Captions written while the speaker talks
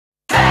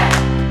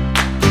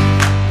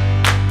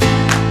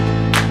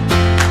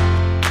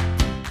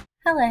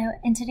Hello,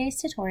 in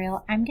today's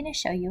tutorial, I'm going to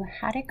show you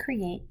how to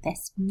create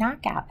this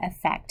knockout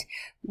effect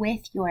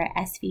with your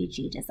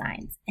SVG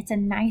designs. It's a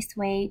nice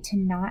way to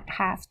not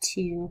have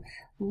to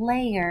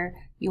layer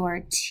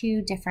your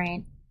two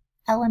different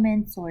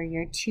elements or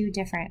your two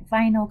different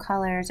vinyl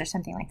colors or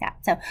something like that.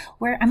 So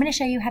I'm going to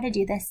show you how to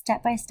do this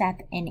step by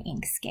step in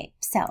Inkscape.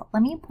 So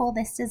let me pull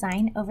this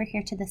design over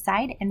here to the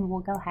side and we'll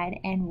go ahead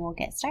and we'll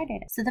get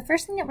started. So the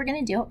first thing that we're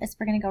going to do is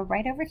we're going to go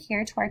right over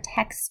here to our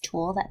text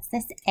tool. That's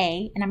this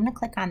A, and I'm going to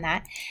click on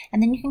that.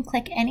 And then you can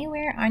click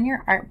anywhere on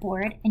your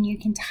artboard and you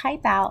can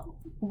type out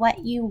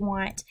what you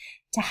want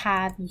to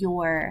have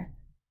your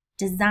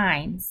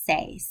design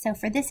say. So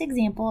for this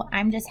example,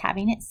 I'm just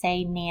having it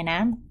say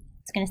Nana.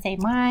 It's going to say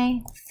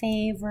my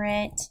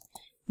favorite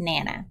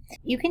Nana.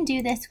 You can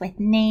do this with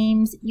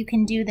names, you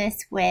can do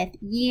this with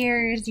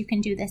years, you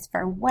can do this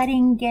for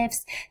wedding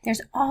gifts.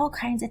 There's all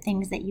kinds of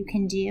things that you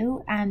can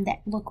do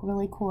that look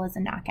really cool as a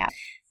knockout.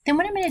 Then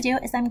what I'm going to do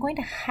is I'm going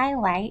to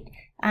highlight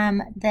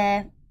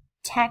the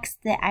text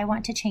that I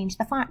want to change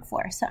the font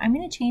for. So I'm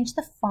going to change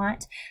the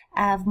font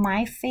of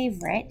my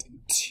favorite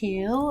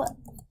to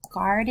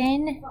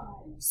Garden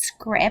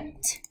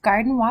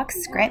Walk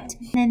Script.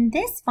 And then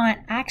this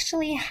font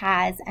actually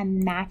has a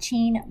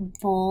matching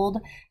bold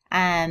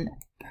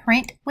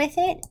print with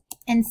it.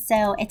 And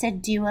so it's a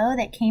duo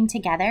that came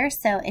together.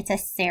 So it's a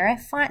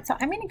serif font. So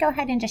I'm going to go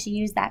ahead and just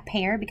use that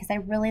pair because I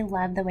really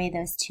love the way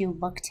those two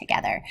look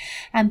together.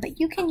 But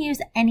you can use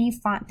any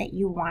font that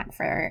you want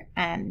for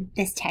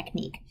this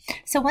technique.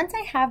 So once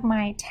I have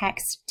my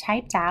text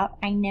typed out,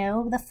 I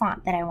know the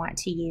font that I want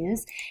to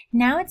use.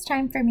 Now it's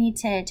time for me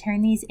to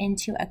turn these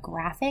into a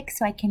graphic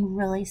so I can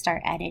really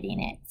start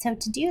editing it. So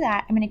to do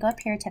that, I'm going to go up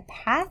here to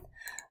Path,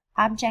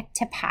 Object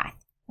to Path.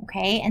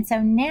 Okay, and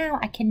so now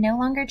I can no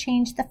longer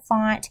change the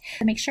font.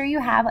 So make sure you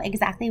have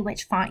exactly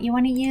which font you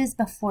want to use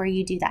before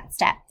you do that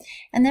step.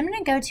 And then I'm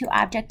going to go to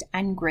Object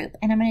Ungroup,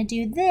 and I'm going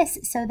to do this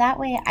so that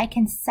way I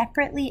can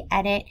separately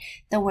edit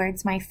the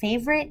words my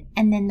favorite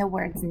and then the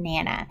words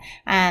Nana.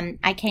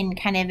 I can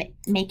kind of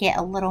make it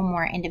a little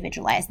more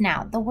individualized.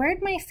 Now, the word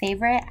my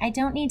favorite, I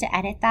don't need to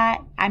edit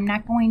that. I'm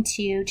not going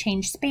to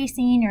change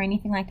spacing or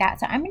anything like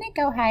that. So I'm going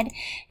to go ahead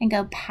and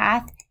go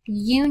Path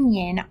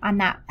Union on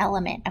that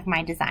element of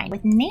my design.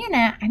 With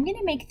Nana, I'm going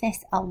to make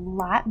this a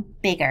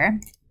lot bigger.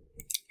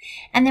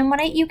 And then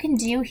what you can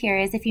do here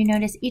is, if you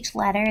notice, each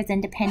letter is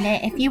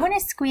independent. If you want to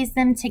squeeze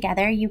them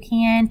together, you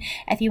can.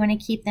 If you want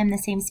to keep them the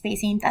same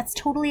spacing, that's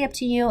totally up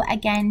to you.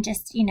 Again,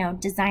 just,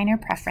 designer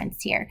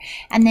preference here.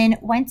 And then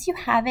once you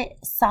have it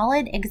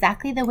solid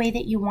exactly the way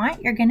that you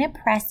want, you're going to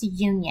press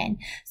Union.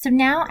 So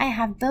now I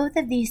have both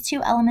of these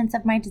two elements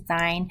of my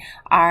design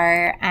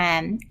are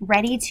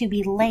ready to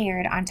be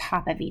layered on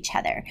top of each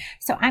other.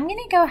 So I'm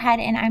going to go ahead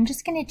and I'm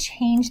just going to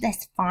change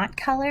this font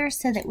color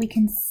so that we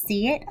can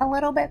see it a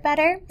little bit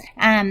better.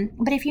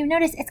 But if you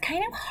notice, it's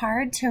kind of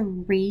hard to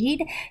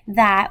read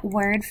that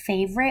word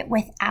favorite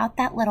without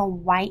that little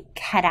white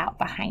cutout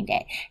behind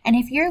it. And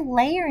if you're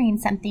layering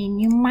something,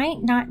 you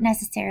might not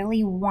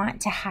necessarily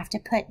want to have to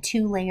put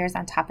two layers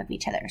on top of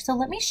each other. So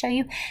let me show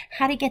you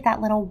how to get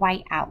that little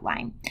white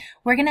outline.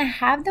 We're going to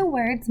have the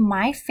words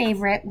my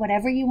favorite,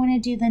 whatever you want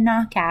to do the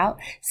knockout,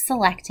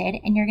 selected,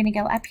 and you're going to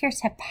go up here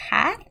to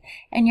Path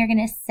and you're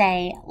going to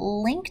say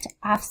Linked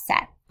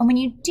Offset. And when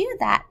you do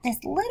that,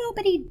 this little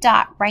bitty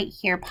dot right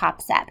here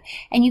pops up,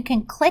 and you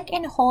can click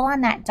and hold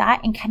on that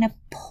dot and kind of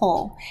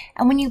pull.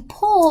 And when you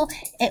pull,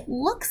 it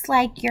looks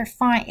like your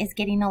font is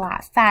getting a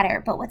lot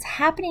fatter, but what's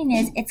happening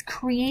is it's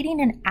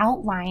creating an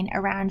outline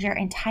around your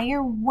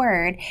entire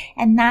word,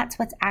 and that's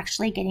what's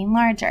actually getting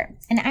larger.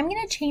 And I'm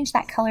going to change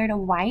that color to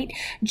white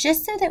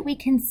just so that we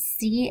can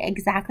see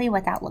exactly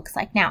what that looks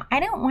like. Now, I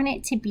don't want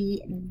it to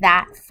be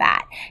that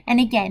fat. And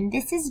again,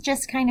 this is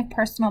just kind of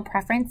personal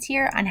preference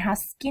here on how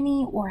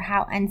skinny or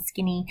how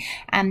unskinny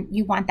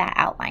you want that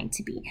outline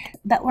to be.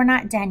 But we're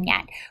not done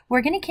yet.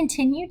 We're going to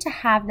continue to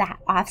have that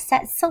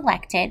offset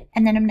selected,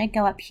 and then I'm going to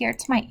go up here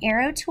to my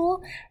arrow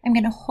tool. I'm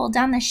going to hold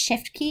down the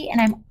Shift key, and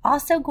I'm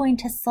also going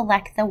to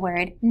select the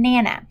word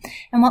Nana.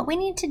 And what we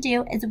need to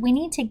do is we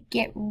need to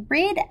get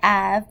rid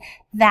of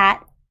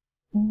that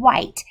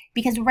white,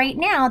 because right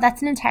now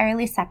that's an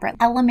entirely separate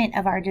element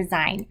of our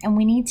design, and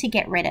we need to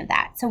get rid of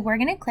that. So we're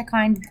going to click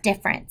on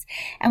Difference,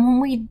 and when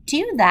we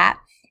do that,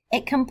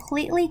 it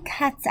completely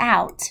cuts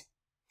out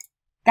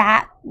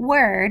that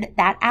word,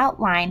 that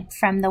outline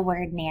from the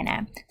word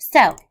Nana.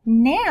 So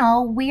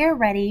now we are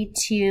ready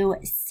to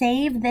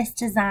save this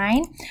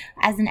design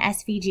as an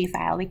SVG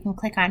file. We can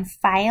click on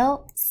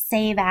File,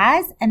 Save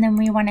As, and then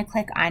we want to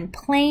click on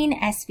Plain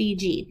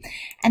SVG.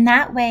 And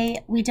that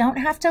way we don't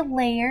have to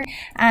layer,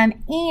 and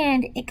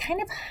it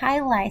kind of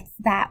highlights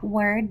that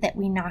word that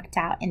we knocked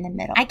out in the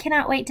middle. I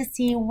cannot wait to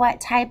see what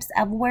types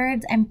of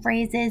words and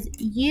phrases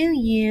you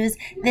use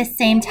this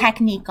same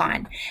technique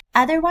on.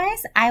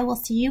 Otherwise, I will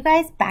see you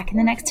guys back in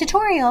the next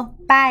tutorial.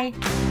 Bye!